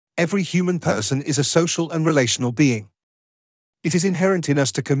Every human person is a social and relational being. It is inherent in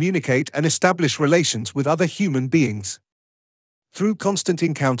us to communicate and establish relations with other human beings. Through constant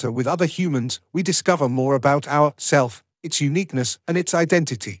encounter with other humans, we discover more about ourself, its uniqueness, and its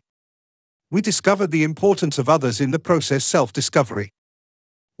identity. We discover the importance of others in the process self-discovery.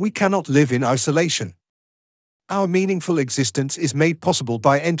 We cannot live in isolation. Our meaningful existence is made possible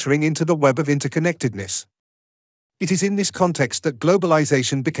by entering into the web of interconnectedness. It is in this context that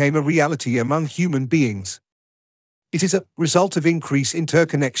globalization became a reality among human beings. It is a result of increased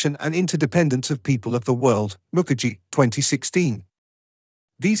interconnection and interdependence of people of the world, Mukherjee, 2016.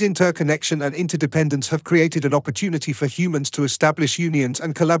 These interconnection and interdependence have created an opportunity for humans to establish unions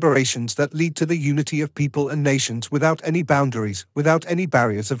and collaborations that lead to the unity of people and nations without any boundaries, without any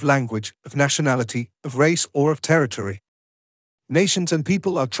barriers of language, of nationality, of race, or of territory. Nations and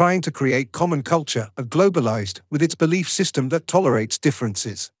people are trying to create common culture, a globalized, with its belief system that tolerates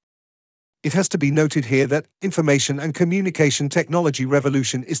differences. It has to be noted here that information and communication technology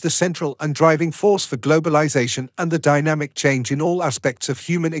revolution is the central and driving force for globalization and the dynamic change in all aspects of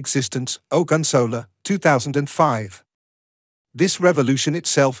human existence, Ogunsola, 2005. This revolution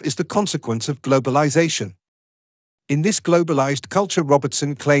itself is the consequence of globalization. In this globalized culture,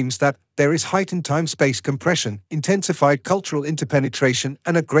 Robertson claims that there is heightened time-space compression, intensified cultural interpenetration,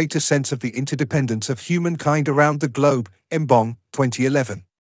 and a greater sense of the interdependence of humankind around the globe, Mbong, 2011.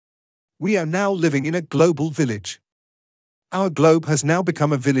 We are now living in a global village. Our globe has now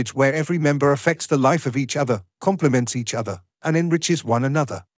become a village where every member affects the life of each other, complements each other, and enriches one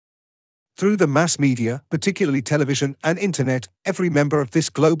another. Through the mass media, particularly television and internet, every member of this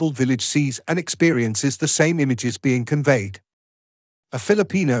global village sees and experiences the same images being conveyed. A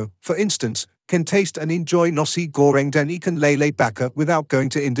Filipino, for instance, can taste and enjoy nasi goreng dan ikan lele bakar without going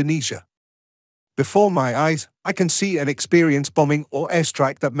to Indonesia. Before my eyes, I can see and experience bombing or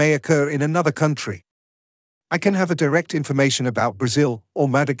airstrike that may occur in another country. I can have a direct information about Brazil or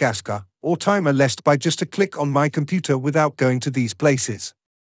Madagascar or Timor-Leste by just a click on my computer without going to these places.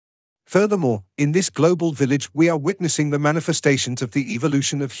 Furthermore, in this global village we are witnessing the manifestations of the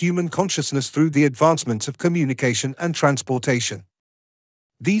evolution of human consciousness through the advancements of communication and transportation.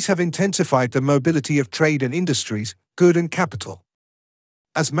 These have intensified the mobility of trade and industries, good and capital.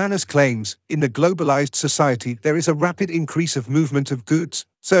 As Manners claims, in the globalized society there is a rapid increase of movement of goods,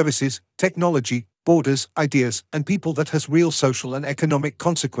 services, technology, borders, ideas, and people that has real social and economic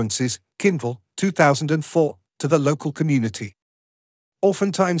consequences, Kinville, 2004, to the local community.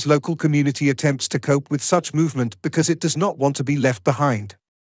 Oftentimes local community attempts to cope with such movement because it does not want to be left behind.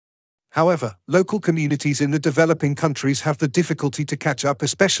 However, local communities in the developing countries have the difficulty to catch up,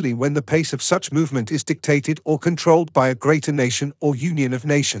 especially when the pace of such movement is dictated or controlled by a greater nation or union of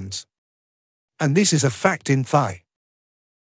nations. And this is a fact in Thai.